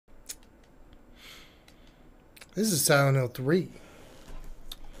This is Silent Hill 3.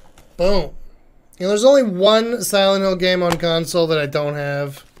 Boom. You know, there's only one Silent Hill game on console that I don't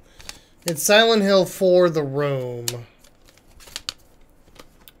have. It's Silent Hill 4 The Room.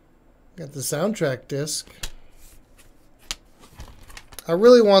 Got the soundtrack disc. I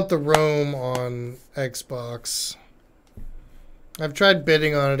really want The Room on Xbox. I've tried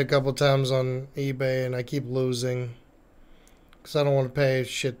bidding on it a couple times on eBay and I keep losing. Because I don't want to pay a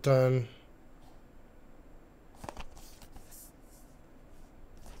shit ton.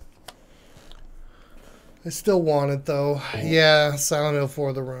 I still want it though. Yeah, Silent Hill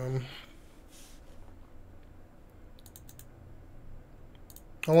 4 The Room.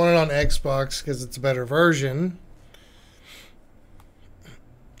 I want it on Xbox because it's a better version.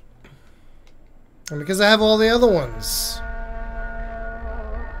 And because I have all the other ones.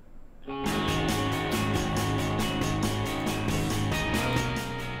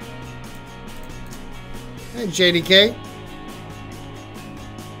 Hey, JDK.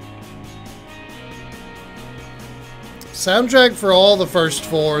 Soundtrack for all the first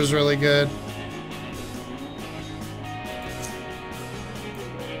 4 is really good.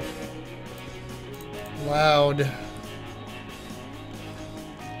 Loud.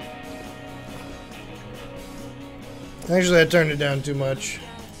 Actually, I turned it down too much.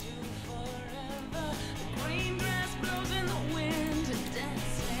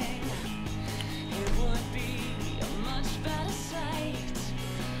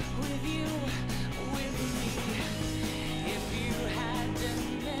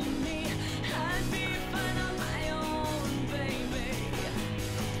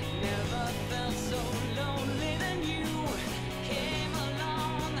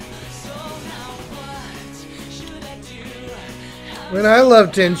 I mean, I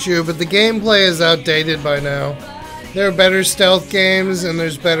love Tenchu, but the gameplay is outdated by now. There are better stealth games, and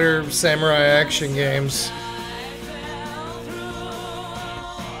there's better samurai action games.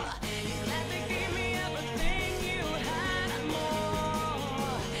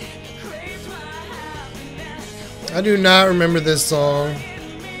 I do not remember this song.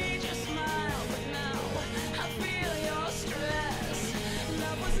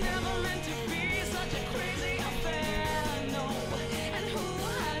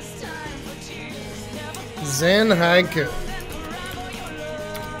 Zen Haiku.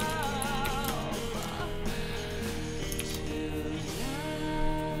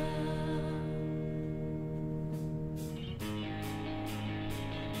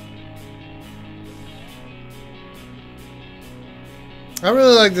 I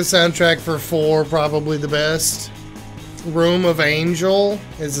really like the soundtrack for 4, probably the best. Room of Angel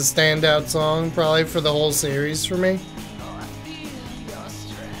is a standout song, probably for the whole series for me.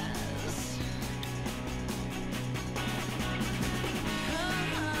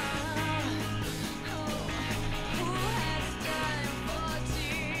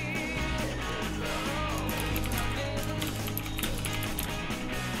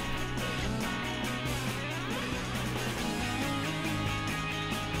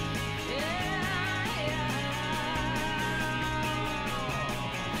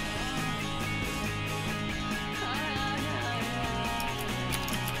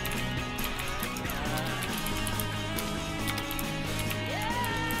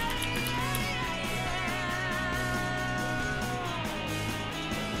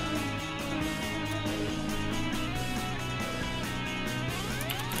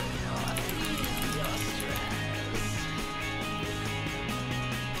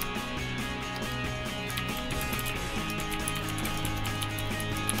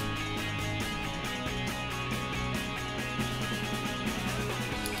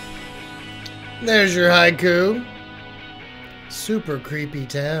 There's your haiku. Super creepy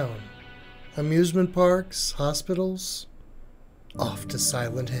town. Amusement parks, hospitals. Off to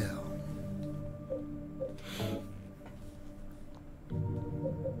Silent Hill.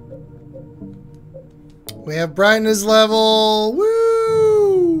 We have brightness level.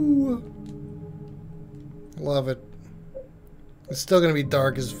 Woo! Love it. It's still gonna be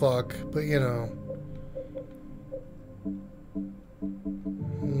dark as fuck, but you know.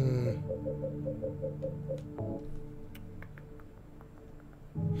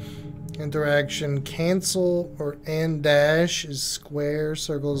 Interaction, cancel or and dash is square,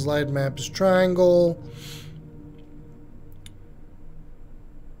 circle is light, map is triangle.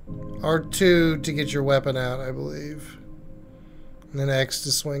 R2 to get your weapon out, I believe. And then X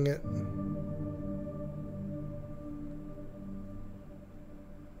to swing it.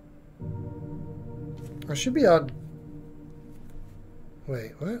 I should be out.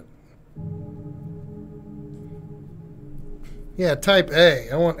 Wait, what? Yeah, type A.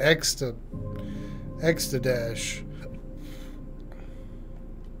 I want X to X to dash.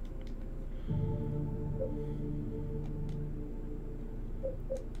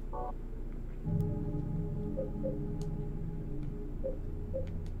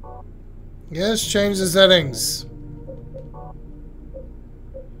 Yes, change the settings.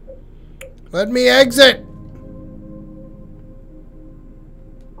 Let me exit!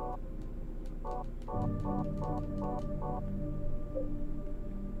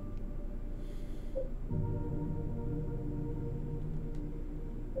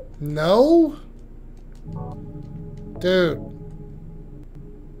 No? Dude.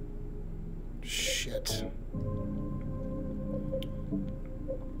 Shit.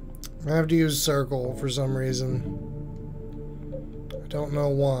 I have to use circle for some reason. I don't know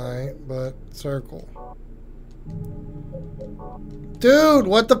why, but circle. Dude,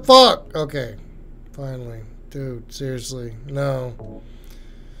 what the fuck? Okay. Finally. Dude, seriously. No.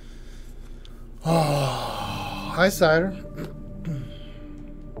 Oh. Hi, Cider.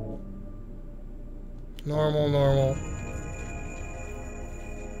 Normal, normal.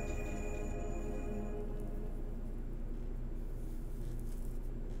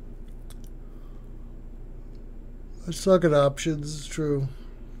 I suck at options, it's true.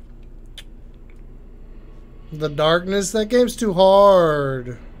 The darkness? That game's too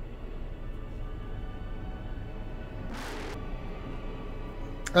hard.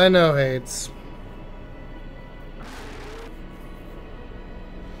 I know, hates.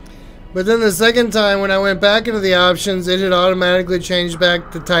 But then the second time when I went back into the options, it had automatically changed back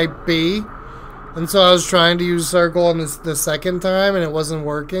to type B. And so I was trying to use circle on the second time and it wasn't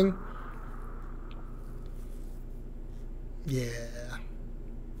working. Yeah.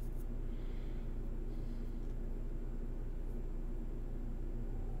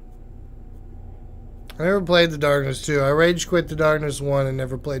 I never played The Darkness 2. I rage quit The Darkness 1 and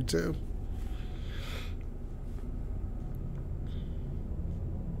never played 2.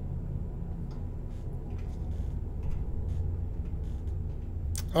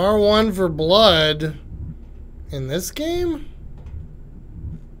 R1 for blood in this game?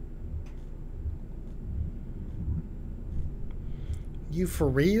 You for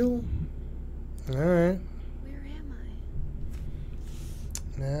real? Alright. Where am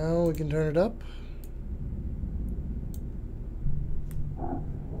I? Now we can turn it up.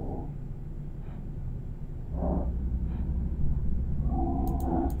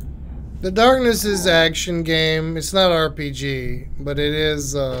 The Darkness is action game. It's not RPG, but it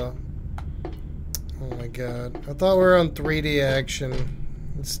is, oh my god. I thought we were on 3D action.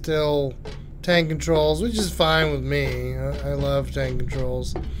 It's still tank controls, which is fine with me. I love tank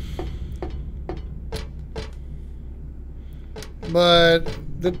controls. But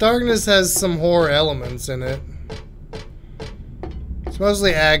The Darkness has some horror elements in it. It's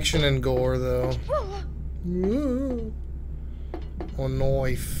mostly action and gore, though. Oh,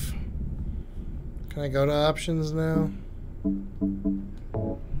 knife. Can I go to options now?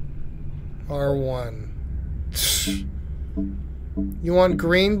 R1. You want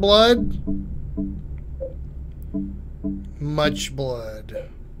green blood? Much blood.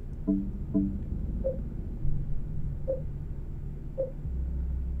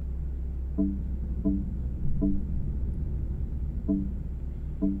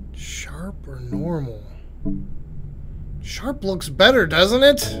 Sharp or normal? Sharp looks better, doesn't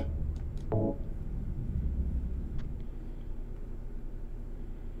it?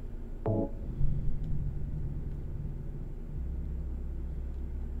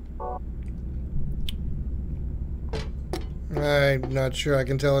 I'm not sure I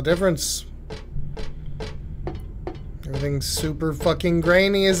can tell a difference. Everything's super fucking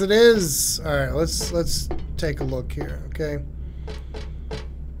grainy as it is. Alright, let's take a look here, okay?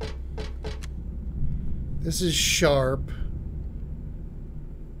 This is sharp.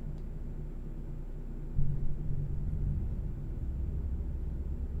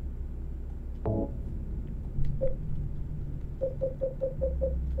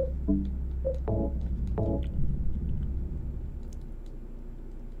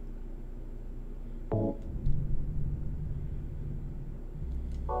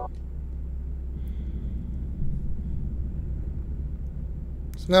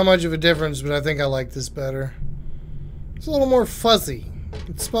 It's not much of a difference, but I think I like this better. It's a little more fuzzy.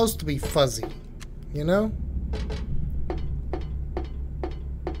 It's supposed to be fuzzy, you know?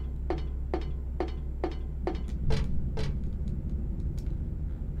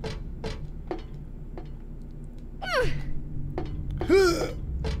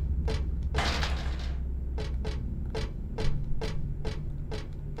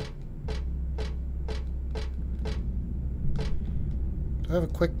 Do I have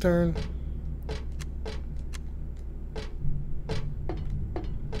a quick turn?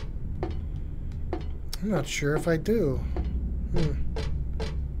 I'm not sure if I do.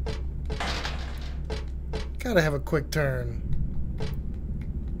 Gotta have a quick turn.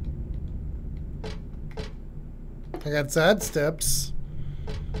 I got side steps.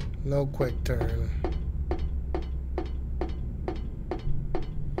 No quick turn.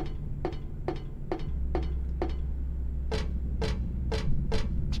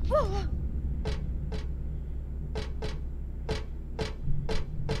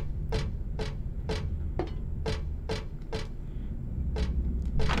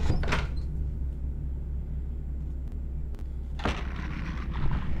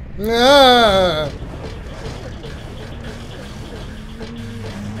 Ah!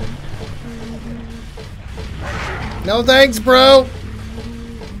 No thanks, bro.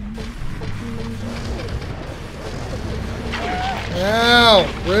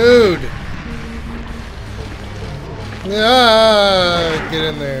 Ow, rude. Ah, get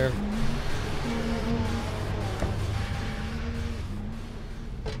in there.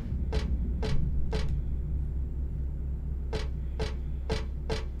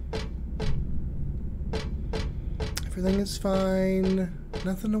 Everything is fine.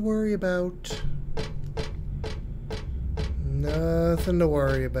 Nothing to worry about. Nothing to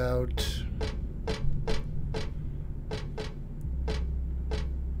worry about.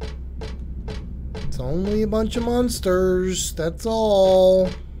 It's only a bunch of monsters. That's all.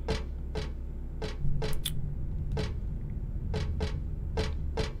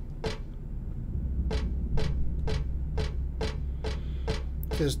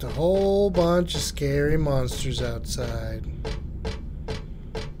 Just a whole bunch of scary monsters outside.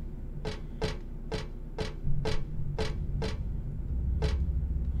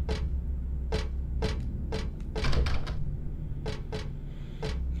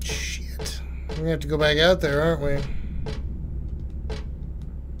 Shit. We're gonna have to go back out there, aren't we? I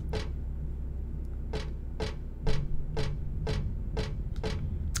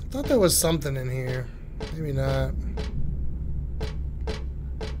thought there was something in here. Maybe not.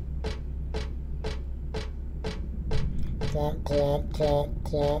 Clomp, clomp, clomp,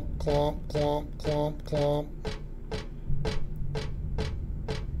 clomp, clomp, clomp, clomp, clomp.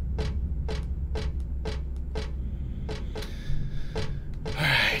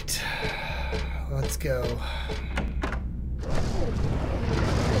 Alright. Let's go.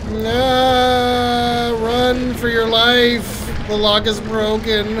 Run for your life. The lock is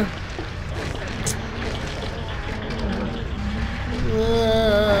broken.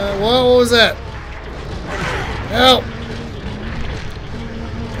 What was that? Help!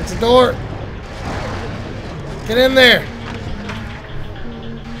 It's a door. Get in there.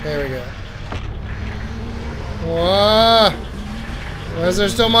 There we go. Whoa! Why is there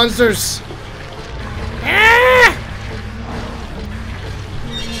still monsters? Ah!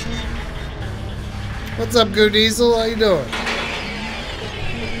 What's up, Goo Diesel? How you doing?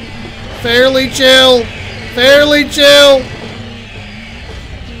 Fairly chill. Fairly chill.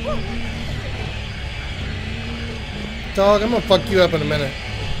 Dog, I'm gonna fuck you up in a minute.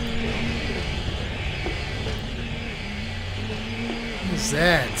 What's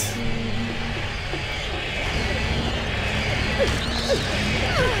that?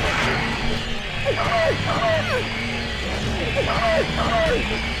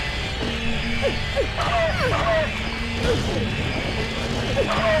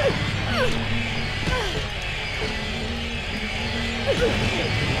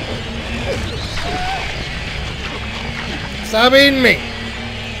 Stop eating me!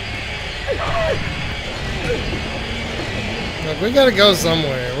 Look, we gotta go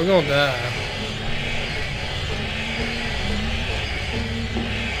somewhere. We're gonna die.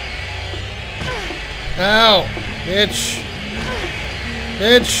 Ow! Bitch!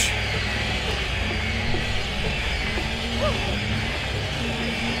 Bitch!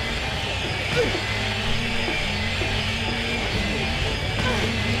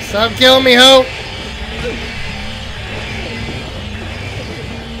 Stop killing me, ho!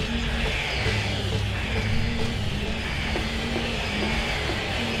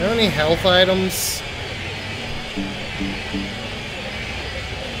 Do you have any health items?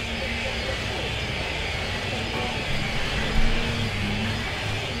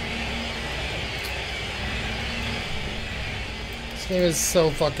 This game is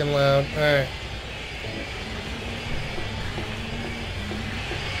so fucking loud. Alright.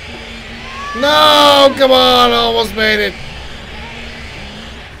 No! Come on! I almost made it!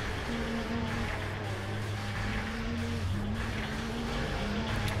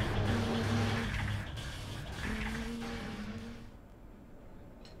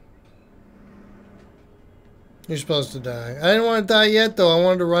 You're supposed to die. I didn't want to die yet, though. I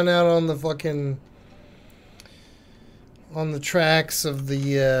wanted to run out on the fucking on the tracks of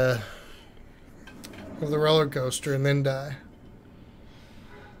the roller coaster and then die.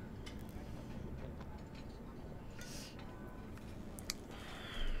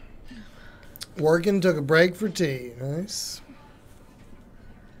 Working, took a break for tea. Nice.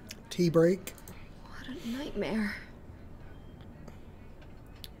 Tea break. What a nightmare.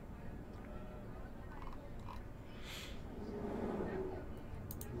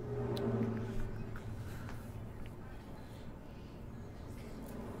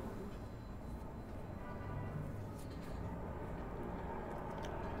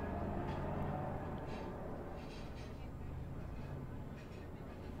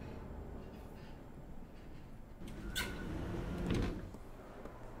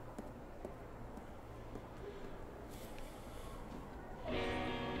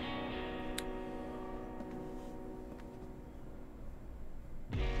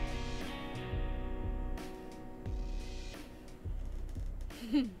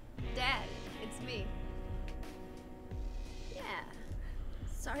 Dad, it's me. Yeah.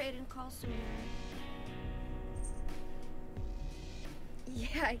 Sorry I didn't call sooner. Yeah,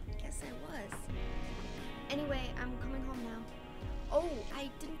 I guess I was. Anyway, I'm coming home now. Oh, I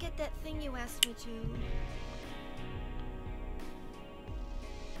didn't get that thing you asked me to.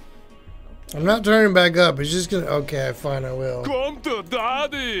 Okay. I'm not turning back up. It's just gonna. Okay, fine, I will. Come to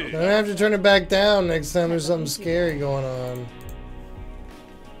daddy! I don't have to turn it back down next time there's something scary going on.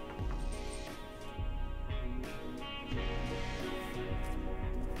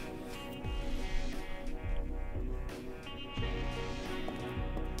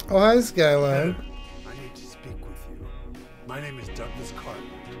 Oh, hi, Skyline. I need to speak with you. My name is Douglas Carter.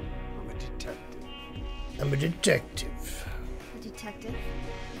 I'm a detective. I'm a detective. A detective?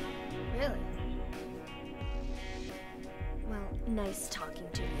 Really? Well, nice talking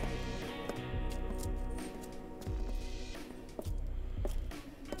to you.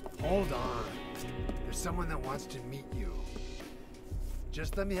 Hold on. There's someone that wants to meet you.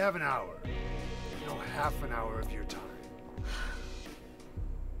 Just let me have an hour. No, half an hour of your time.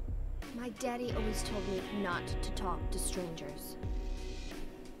 My daddy always told me not to talk to strangers.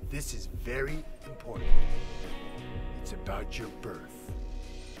 This is very important. It's about your birth.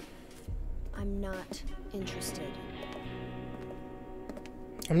 I'm not interested.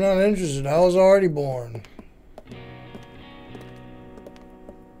 I'm not interested. I was already born.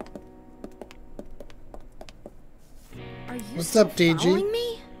 Are you What's still up, DG? following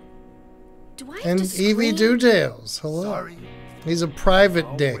me? Do I have And to scream? Evie Dootails. Hello. Sorry. He's a private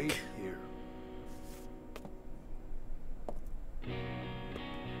I'll dick. wait here.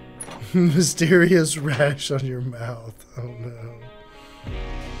 Mysterious rash on your mouth. Oh no.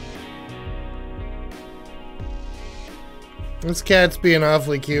 This cat's being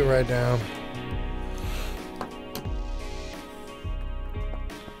awfully cute right now.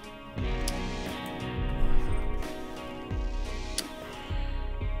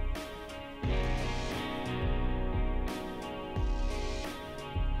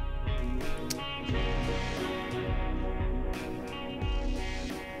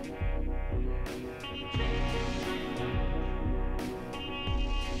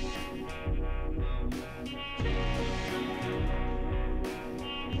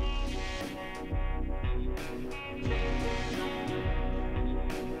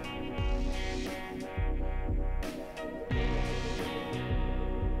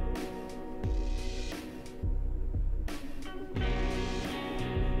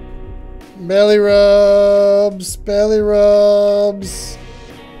 Belly rubs, belly rubs.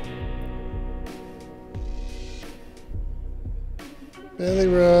 Belly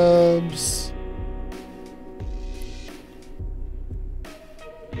rubs.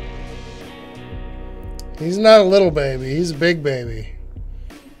 He's not a little baby, he's a big baby.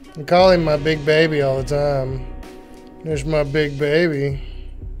 I call him my big baby all the time. There's my big baby.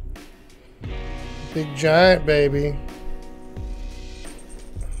 Big giant baby.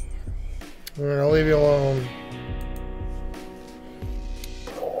 Alright, I'll leave you alone.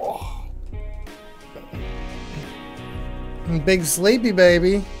 Big sleepy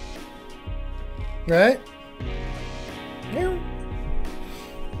baby. Right? Yeah.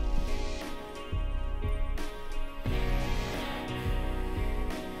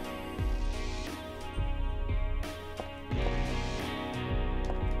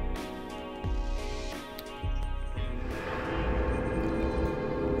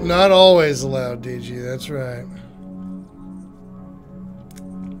 Not always allowed, DG, that's right.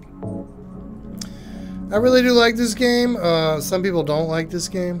 I really do like this game. Some people don't like this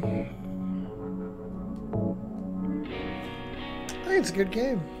game. I think it's a good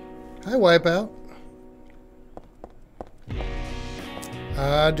game. Hi, Wipeout.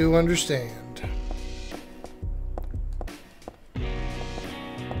 I do understand.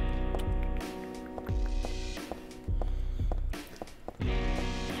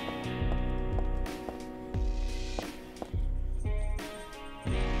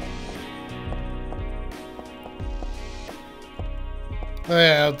 Oh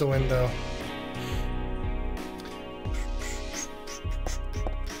yeah, out the window.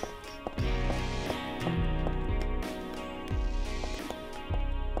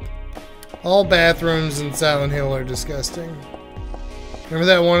 All bathrooms in Silent Hill are disgusting. Remember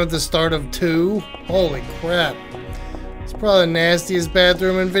that one at the start of 2? Holy crap. It's probably the nastiest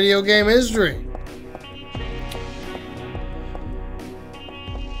bathroom in video game history.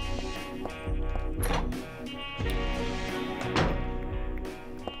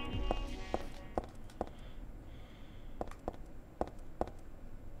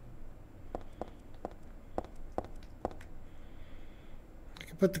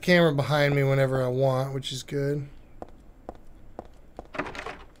 Put the camera behind me whenever I want, which is good.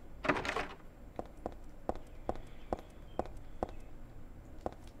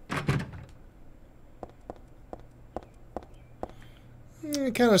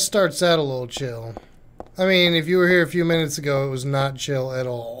 It kind of starts out a little chill. I mean, if you were here a few minutes ago, it was not chill at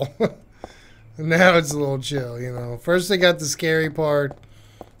all. Now it's a little chill, you know. First they got the scary part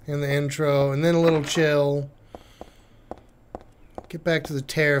in the intro, and then a little chill. Get back to the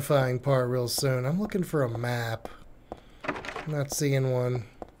terrifying part real soon. I'm looking for a map. I'm not seeing one.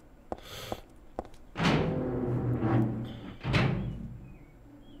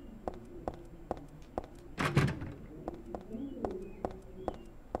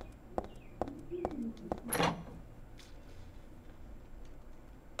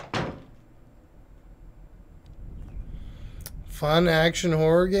 Fun action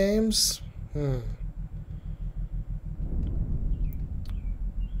horror games?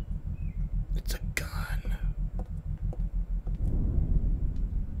 It's a gun.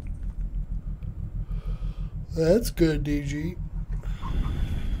 That's good, DG.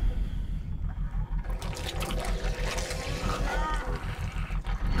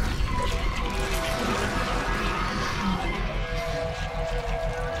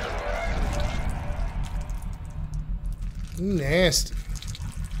 Nasty.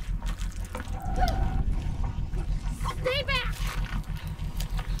 Stay back.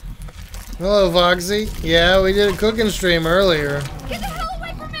 Hello, Foxy. Yeah, we did a cooking stream earlier. Get the hell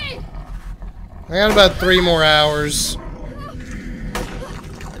away from me! I got about 3 more hours.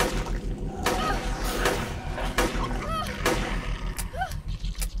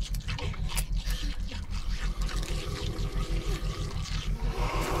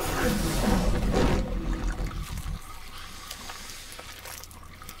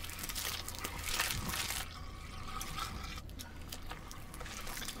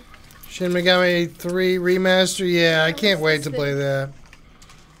 Shin Megami 3 Remaster? Yeah, I can't wait to play that.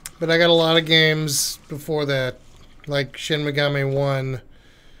 But I got a lot of games before that, like Shin Megami 1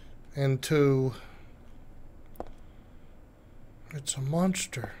 and 2. It's a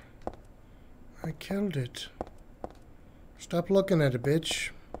monster. I killed it. Stop looking at it,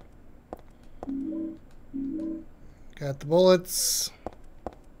 bitch. Got the bullets.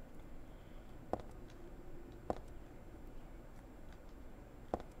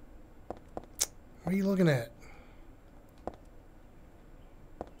 What are you looking at?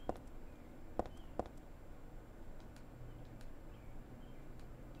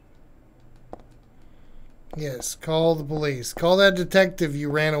 Yes, call the police. Call that detective you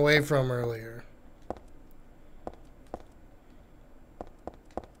ran away from earlier.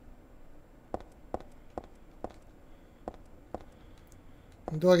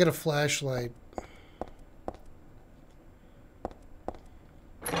 Do I get a flashlight?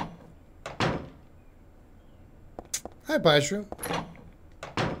 Hi, Paishu.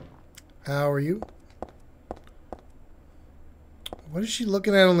 How are you? What is she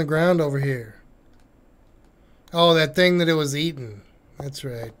looking at on the ground over here? Oh, that thing that it was eating. That's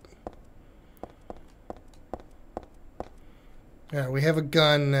right. Alright, we have a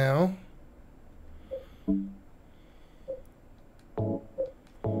gun now.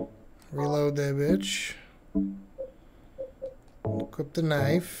 Reload that bitch. Equip the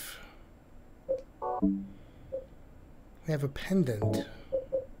knife. We have a pendant.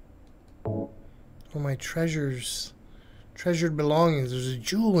 Oh, my treasures. Treasured belongings. There's a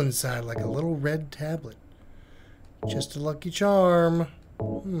jewel inside, like a little red tablet. Just a lucky charm.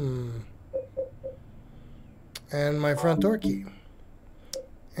 And my front door key.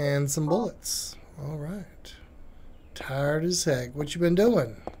 And some bullets. Alright. Tired as heck. What you been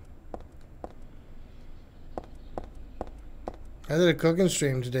doing? I did a cooking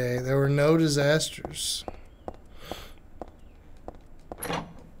stream today. There were no disasters.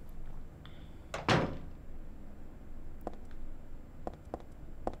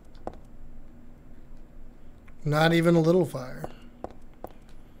 Not even a little fire.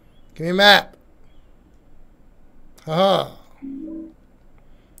 Give me a map. Haha.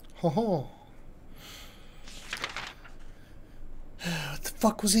 Haha. What the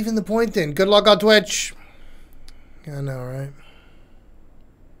fuck was even the point then? Good luck on Twitch. I know, right?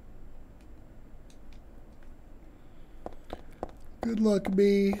 Good luck,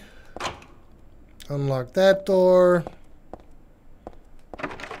 me. Unlock that door.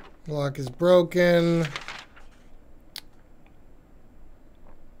 Lock is broken.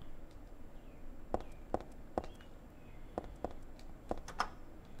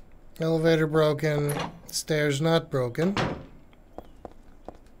 Elevator broken. Stairs not broken.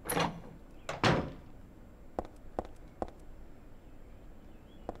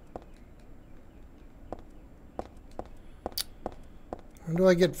 When do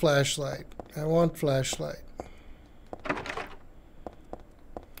I get flashlight? I want flashlight.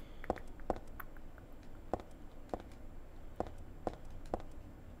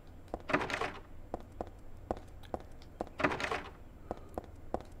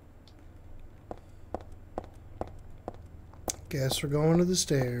 Guess we're going to the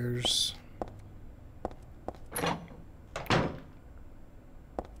stairs.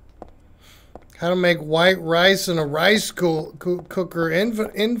 How to make white rice in a rice cooker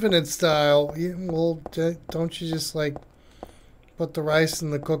infinite style. Yeah, well, don't you just like put the rice in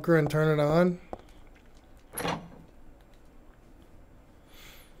the cooker and turn it on?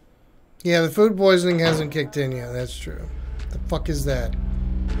 Yeah, the food poisoning hasn't kicked in yet. That's true. The fuck is that?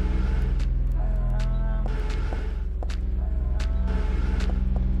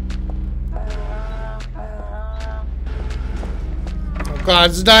 Oh god,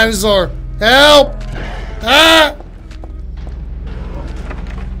 it's a dinosaur! Help! Ah!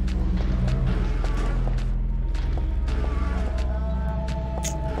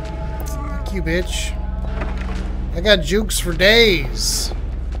 Fuck you, bitch. I got jukes for days.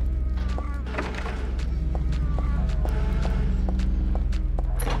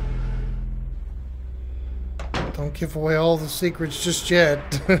 Don't give away all the secrets just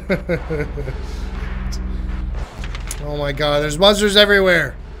yet. Oh my god, there's monsters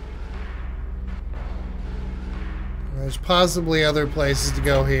everywhere. There's possibly other places to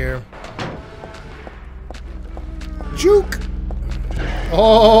go here. Juke!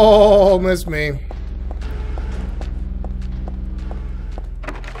 Oh, missed me.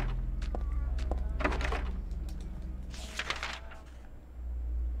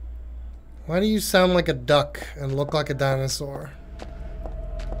 Why do you sound like a duck and look like a dinosaur?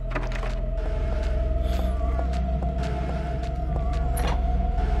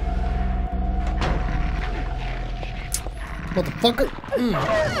 Motherfucker. You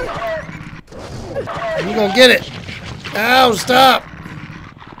gonna get it. Ow, stop.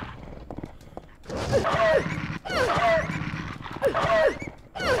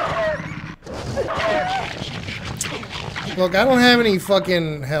 Look, I don't have any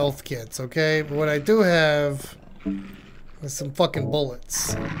fucking health kits, okay? But what I do have is some fucking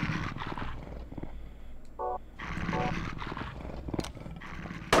bullets.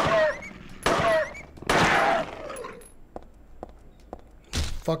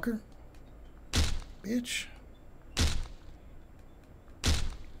 Fucker. Bitch.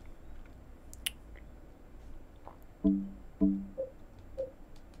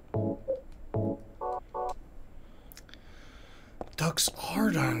 Ducks are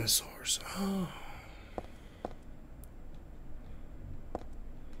dinosaurs. Oh.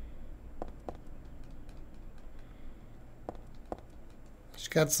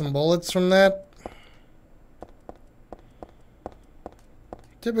 Just got some bullets from that.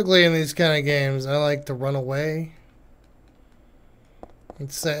 Typically in these kind of games, I like to run away. And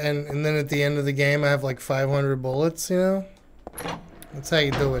then at the end of the game, I have like 500 bullets, you know? That's how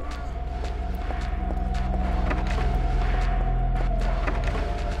you do it.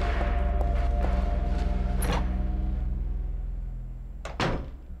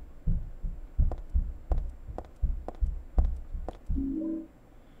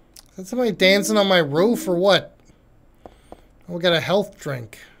 Is that somebody dancing on my roof or what? We got a health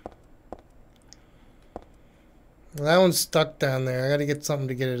drink. Well, that one's stuck down there. I gotta get something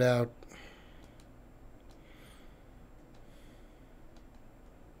to get it out.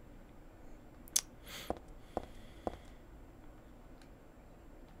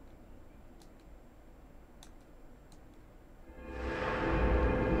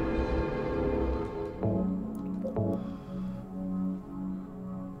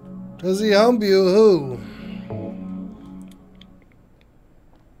 Does he hump you? Who?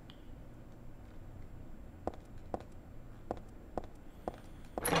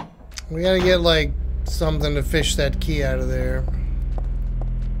 We gotta get, like, something to fish that key out of there.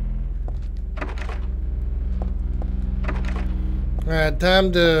 Alright,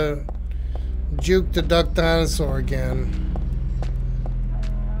 time to juke the duck dinosaur again.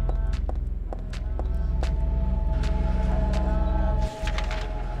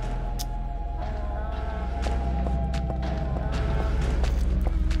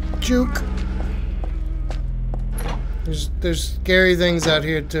 Juke. There's scary things out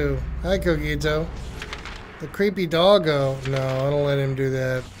here too. Hi, Cogito. The creepy doggo. No, I don't let him do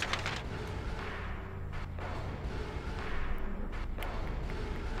that.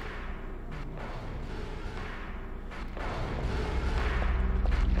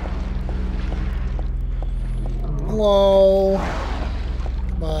 Hello.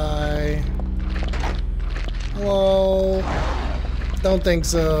 Bye. Hello. Don't think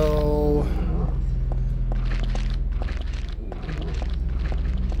so.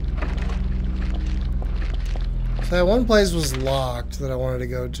 That one place was locked that I wanted to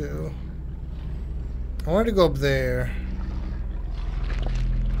go to. I wanted to go up there.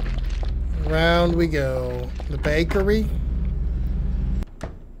 Around we go. The bakery?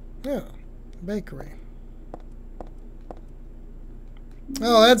 Yeah, bakery.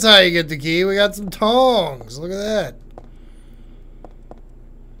 Oh, that's how you get the key. We got some tongs. Look at that.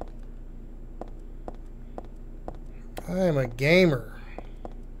 I am a gamer.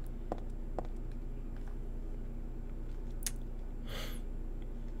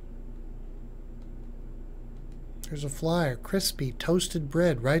 There's a flyer. Crispy toasted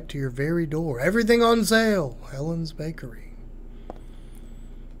bread right to your very door. Everything on sale. Helen's Bakery.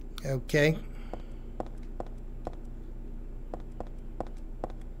 Okay.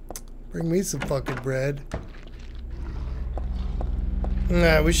 Bring me some fucking bread.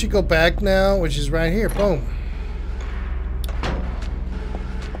 Alright, we should go back now, which is right here. Boom.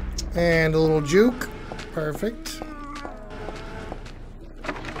 And a little juke. Perfect.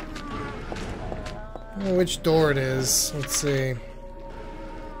 Which door it is. Let's see.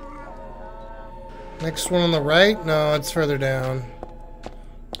 Next one on the right? No, it's further down.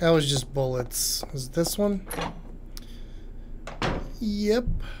 That was just bullets. Is it this one? Yep.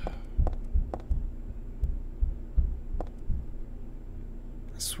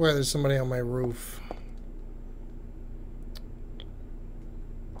 I swear there's somebody on my roof.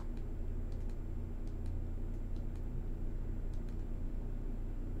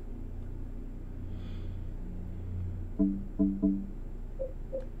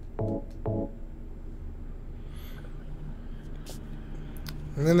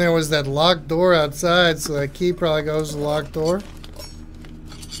 And then there was that locked door outside, so that key probably goes to the locked door.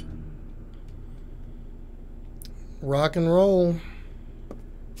 Rock and roll.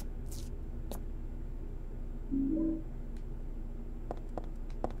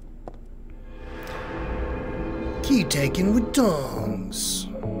 Key taken with tongs.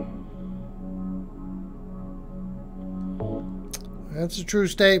 That's a true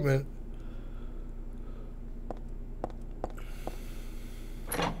statement.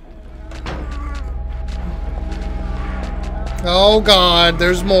 Oh God,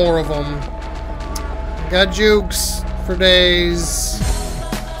 there's more of them. Got jukes for days.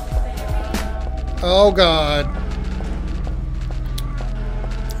 Oh God.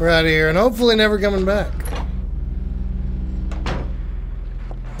 We're out of here and hopefully never coming back.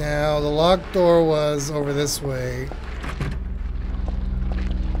 Now, the locked door was over this way.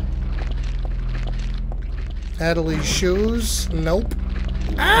 Natalie's shoes? Nope.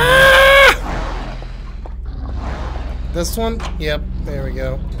 Ah! This one? Yep, there we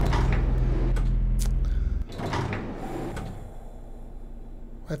go.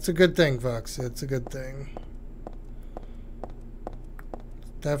 That's a good thing, Fox. It's a good thing.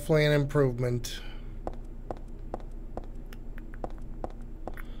 Definitely an improvement.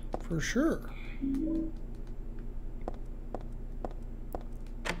 For sure.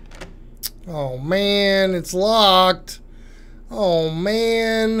 Oh man, it's locked. Oh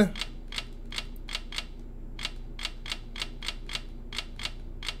man.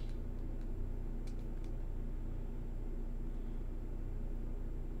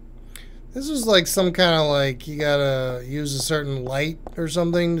 This was like some kind of like you gotta use a certain light or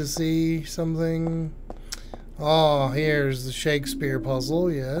something to see something. Oh, here's the Shakespeare puzzle,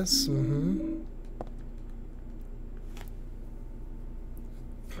 yes. Mm-hmm.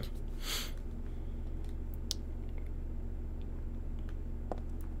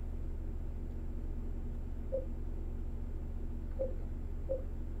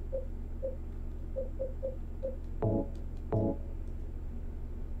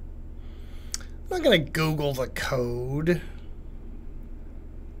 I'm not gonna Google the code.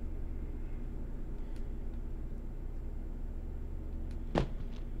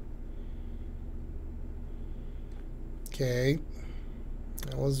 Okay.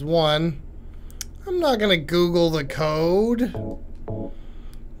 That was one. I'm not gonna Google the code. I'm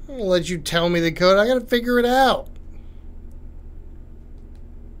gonna let you tell me the code. I gotta figure it out.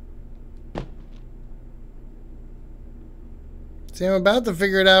 See, I'm about to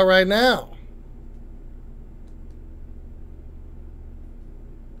figure it out right now.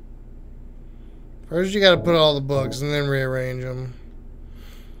 First, you gotta put all the books and then rearrange them.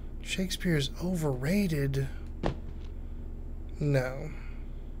 Shakespeare's overrated. No.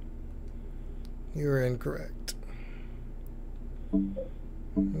 You're incorrect.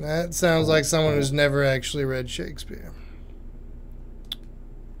 That sounds like someone who's never actually read Shakespeare.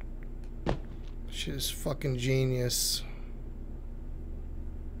 She's fucking genius.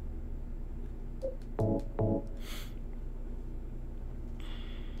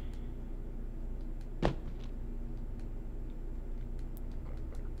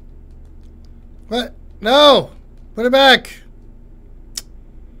 What? No! Put it back!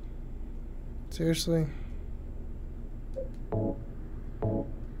 Seriously?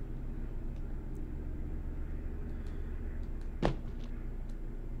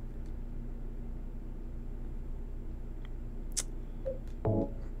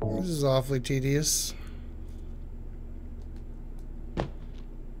 This is awfully tedious.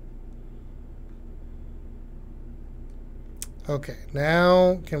 Okay,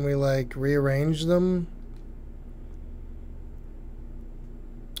 now can we like rearrange them?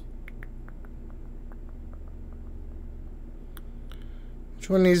 Which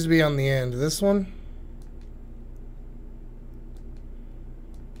one needs to be on the end? This one?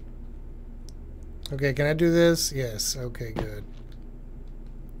 Okay, can I do this? Yes, okay, good.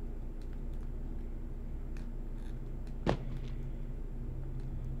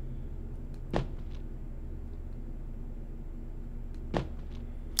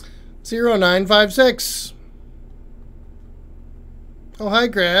 Zero 956. Oh, hi,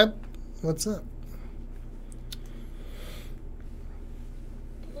 Crab. What's up?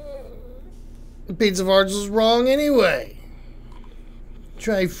 Pizza Farts was wrong anyway.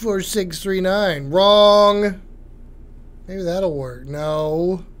 Try 4639. Wrong. Maybe that'll work.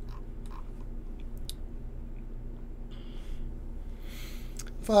 No.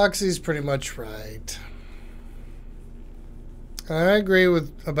 Foxy's pretty much right. I agree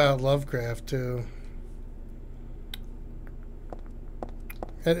with about Lovecraft too.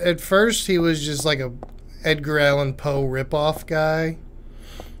 At first he was just like a Edgar Allan Poe ripoff guy.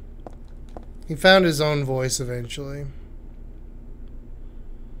 He found his own voice eventually.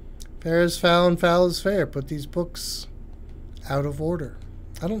 Fair is foul and foul is fair. Put these books out of order.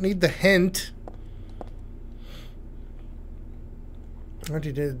 I don't need the hint. What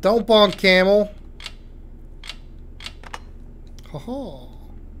you did? Don't bonk, camel. Ha-ha.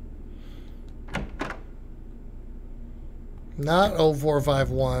 Not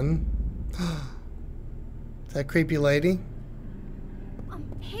 0451. That creepy lady?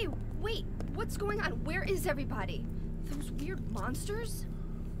 Hey, wait. What's going on? Where is everybody? Those weird monsters?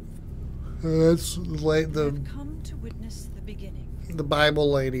 That's like I've come to witness the beginning. the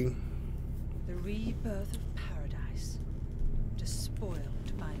Bible lady. The rebirth of paradise,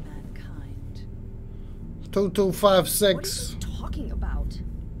 despoiled by mankind. 2256. What are you talking about?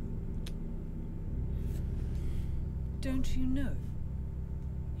 Don't you know?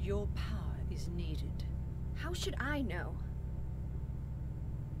 Your power is needed. How should I know?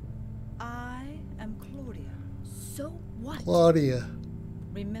 I am Claudia. So what? Claudia.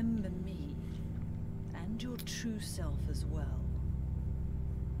 Remember me, and your true self as well.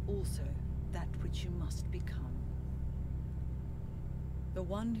 Also, that which you must become. The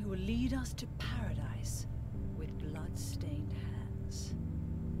one who will lead us to paradise with blood-stained hands.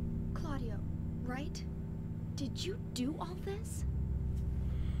 Claudio, right? Did you do all this?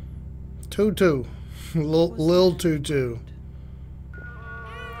 Tutu. Lil Tutu.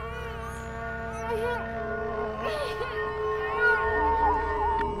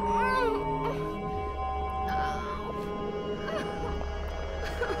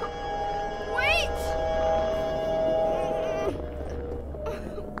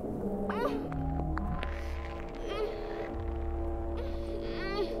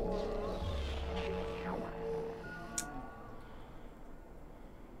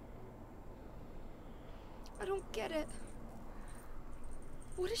 I don't get it.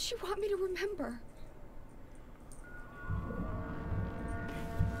 What does she want me to remember?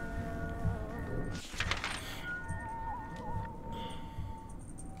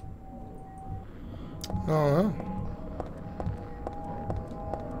 Oh,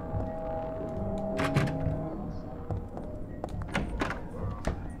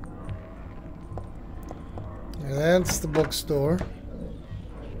 yeah, that's the bookstore.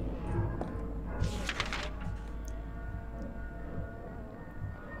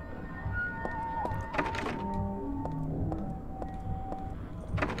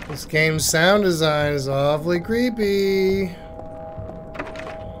 This game's sound design is awfully creepy.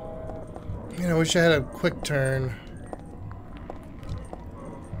 Man, I wish I had a quick turn.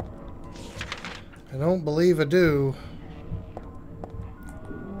 I don't believe I do.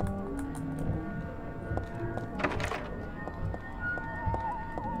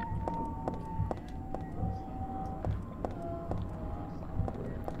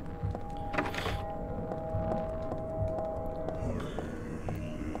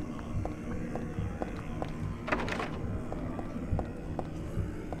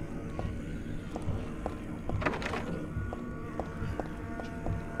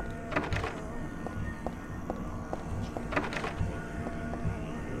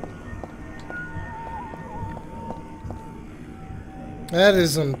 That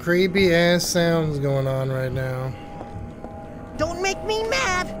is some creepy ass sounds going on right now. Don't make me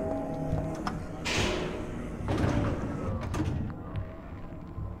mad!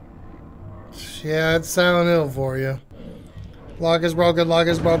 Yeah, it's Silent Hill for you. Lock is broken, lock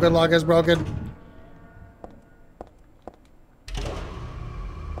is broken, lock is broken.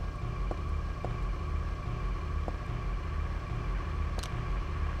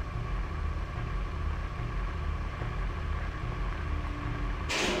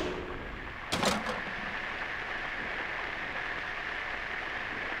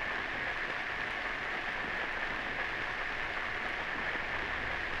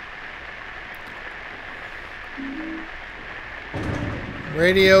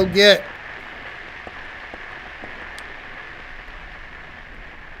 Radio get.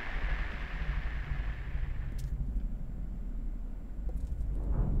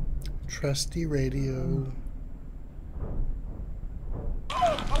 Trusty radio.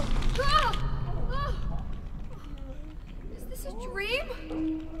 Is this a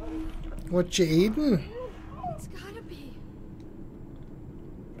dream? What you eating? It's gotta be.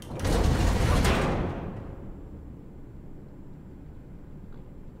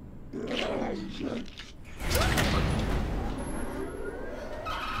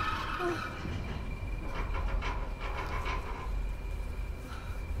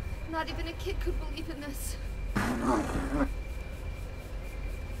 Not even a kid could believe in this. But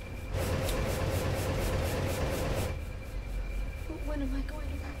when am I going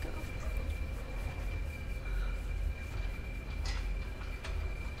to let go?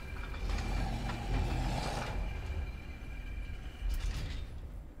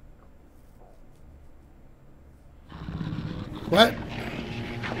 What?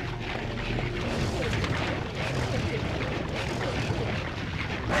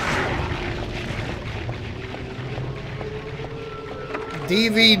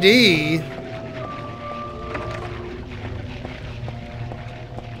 DVD?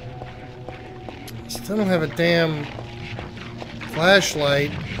 Still don't have a damn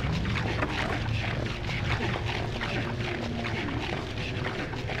flashlight.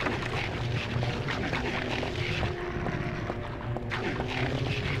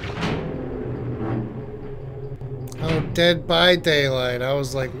 Oh, Dead by Daylight. I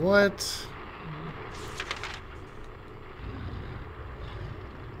was like, what?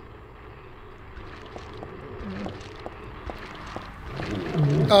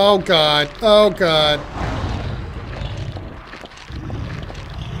 Oh God, oh God.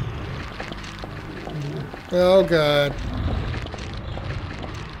 Oh God.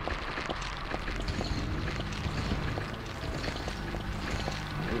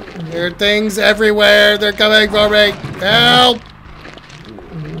 There are things everywhere, they're coming for me. Help!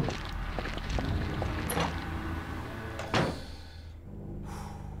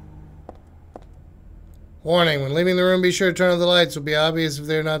 Warning, when leaving the room, be sure to turn on the lights. It will be obvious if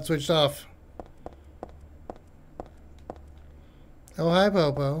they're not switched off. Oh, hi,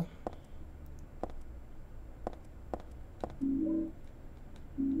 Popo.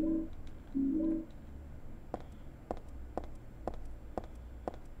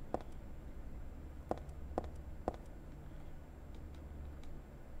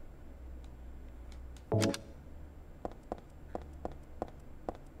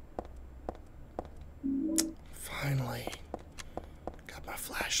 Finally, got my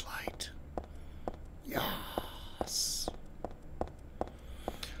flashlight. Yes.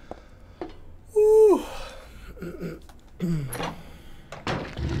 Ooh.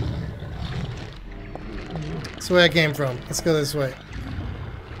 That's the way I came from. Let's go this way.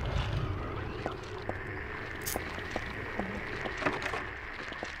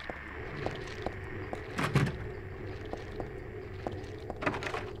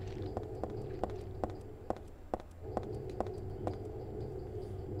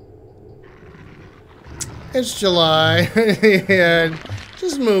 It's July. Yeah,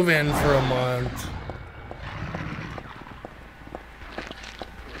 just move in for a month.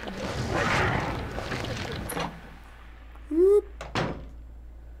 Whoop.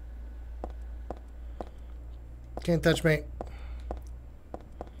 Can't touch me.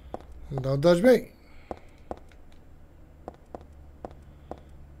 Don't touch me.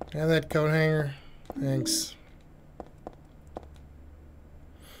 Have that coat hanger. Thanks.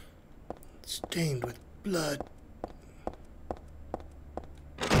 Stained with blood.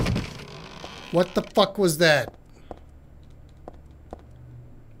 What the fuck was that?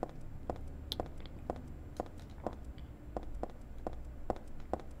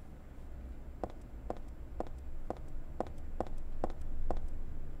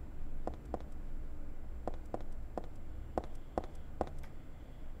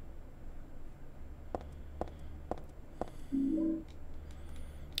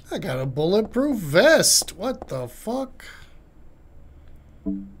 I got a bulletproof vest. What the fuck?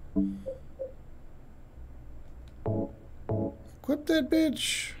 Equip that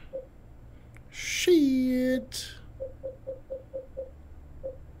bitch. Shit.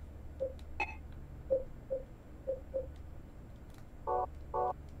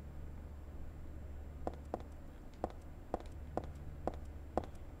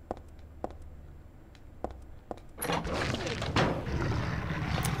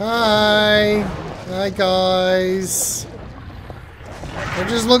 Hi. Hi, guys. We're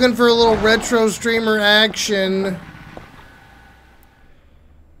just looking for a little retro streamer action.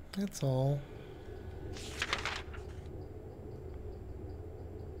 That's all.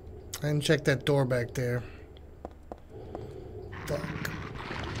 I didn't check that door back there. Fuck.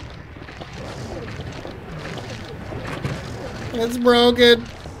 It's broken.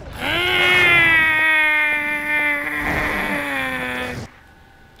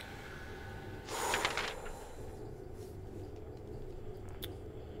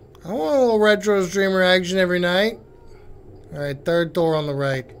 I want a little retro streamer action every night. Alright, third door on the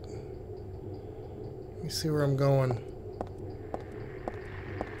right. Let me see where I'm going.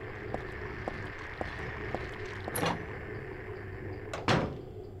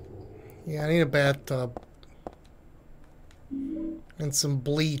 Yeah, I need a bathtub. And some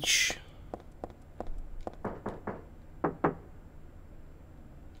bleach.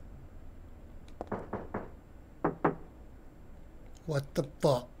 What the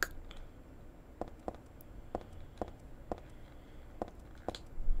fuck?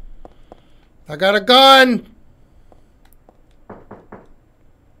 I got a gun!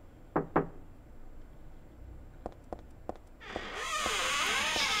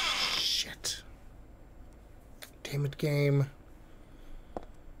 Shit. Damn it, game.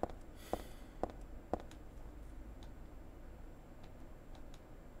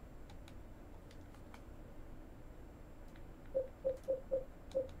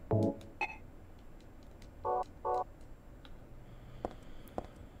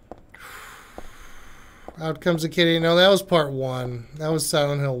 Out comes a kitty. No, that was part 1. That was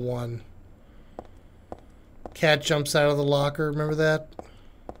Silent Hill 1. Cat jumps out of the locker. Remember that?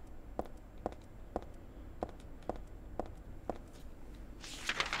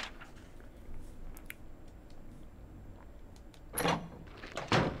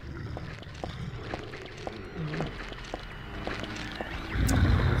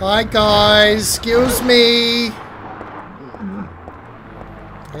 Hi, guys. Excuse me.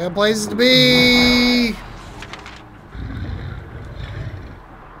 I got places to be.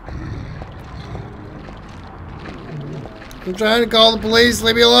 I'm trying to call the police.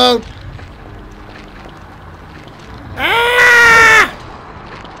 Leave me alone. Ah!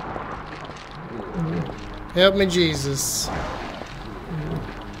 Help me, Jesus.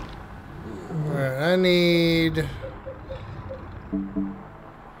 Alright, I need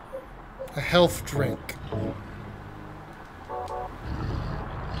a health drink.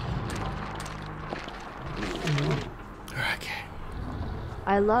 Okay.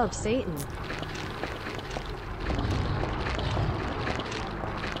 I love Satan.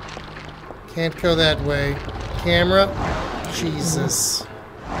 Can't go that way. Camera. Jesus.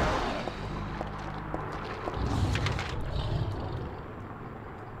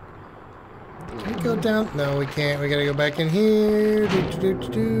 Can we go down? No, we can't. We gotta go back in here.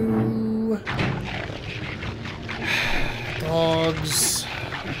 Dogs.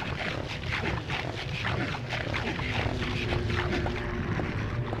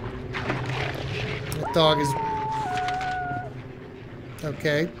 dog is...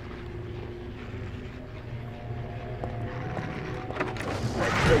 Okay.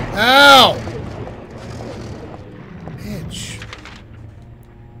 Ow! Bitch.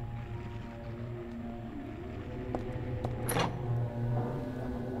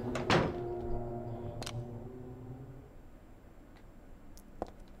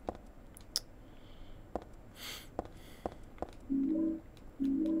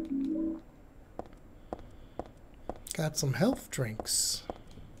 Got some health drinks.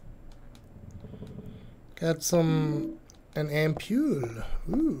 Got some... an ampule.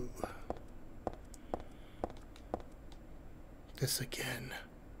 Ooh. This again.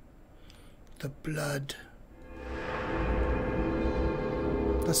 The blood.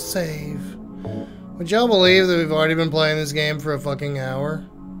 The save. Would y'all believe that we've already been playing this game for a fucking hour?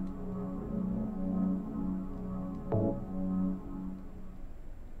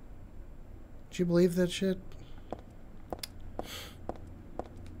 Did you believe that shit?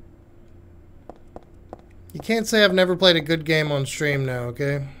 You can't say I've never played a good game on stream now,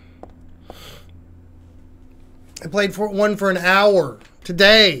 okay? I played one for an hour.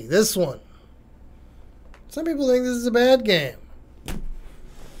 Today, this one. Some people think this is a bad game.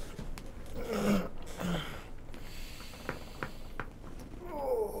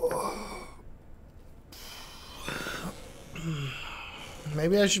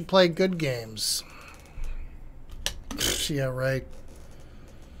 Maybe I should play good games. Yeah, right.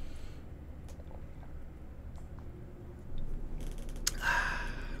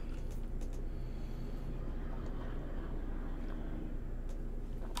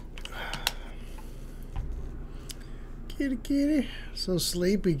 Kitty, kitty. So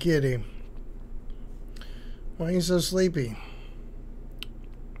sleepy, kitty. Why are you so sleepy?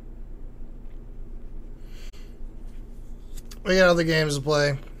 We got other games to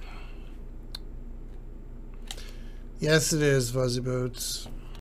play. Yes, it is, Fuzzy Boots.